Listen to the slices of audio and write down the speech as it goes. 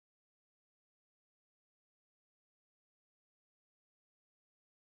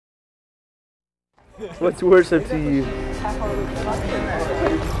What's worship to you?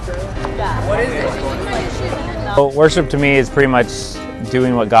 What is it? Well, worship to me is pretty much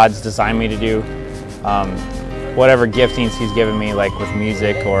doing what God's designed me to do. Whatever giftings He's given me, like with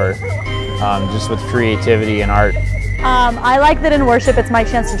music or just with creativity and art. I like that in worship it's my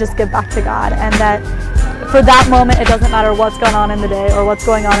chance to just give back to God, and that for that moment it doesn't matter what's going on in the day or what's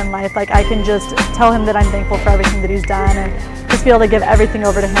going on in life. Like, I can just tell Him that I'm thankful for everything that He's done, and just be able to give everything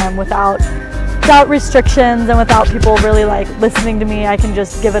over to Him without restrictions and without people really like listening to me. I can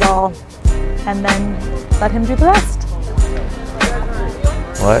just give it all and then let Him do the rest.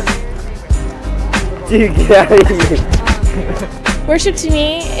 What? Dude, get out of here. Worship to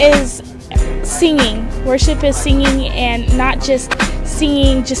me is singing. Worship is singing, and not just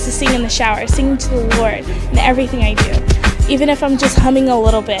singing just to sing in the shower, singing to the Lord in everything I do. Even if I'm just humming a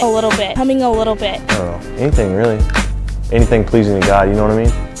little bit, humming a little bit. I don't know, anything really. Anything pleasing to God, you know what I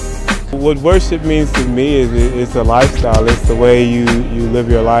mean? What worship means to me is it's a lifestyle. It's the way you live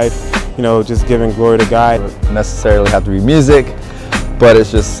your life, you know, just giving glory to God. It doesn't necessarily have to be music, but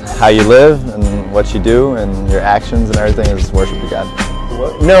it's just how you live and what you do and your actions and everything is worship to God.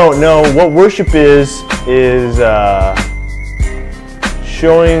 No, what worship is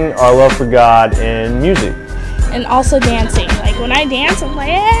showing our love for God in music. And also dancing. Like when I dance, I'm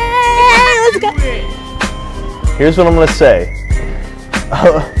like, hey, let's go. Here's what I'm going to say.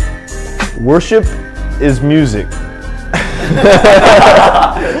 Worship is music. You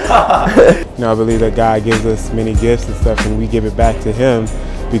know, I believe that God gives us many gifts and stuff, and we give it back to Him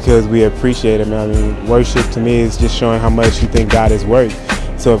because we appreciate Him. I mean, worship to me is just showing how much you think God is worth.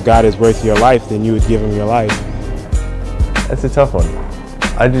 So if God is worth your life, then you would give Him your life. That's a tough one.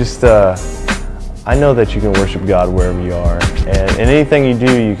 I know that you can worship God wherever you are, and in anything you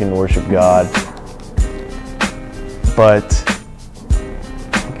do, you can worship God. But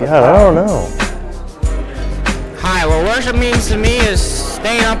God, I don't know. Hi, what worship means to me is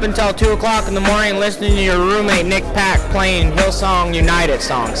staying up until 2 o'clock in the morning listening to your roommate Nick Pack playing Hillsong United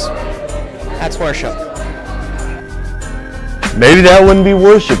songs. That's worship. Maybe that wouldn't be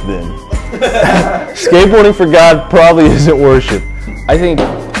worship then. Skateboarding for God probably isn't worship. I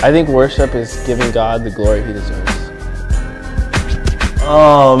think worship is giving God the glory He deserves.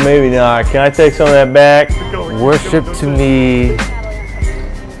 Oh, maybe not. Can I take some of that back? Worship to me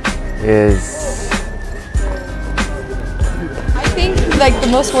is... I think like the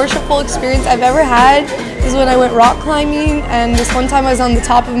most worshipful experience I've ever had is when I went rock climbing, and this one time I was on the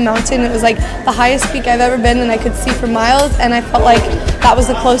top of a mountain. It was like the highest peak I've ever been, and I could see for miles, and I felt like that was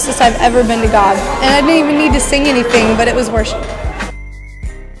the closest I've ever been to God. And I didn't even need to sing anything, but it was worship.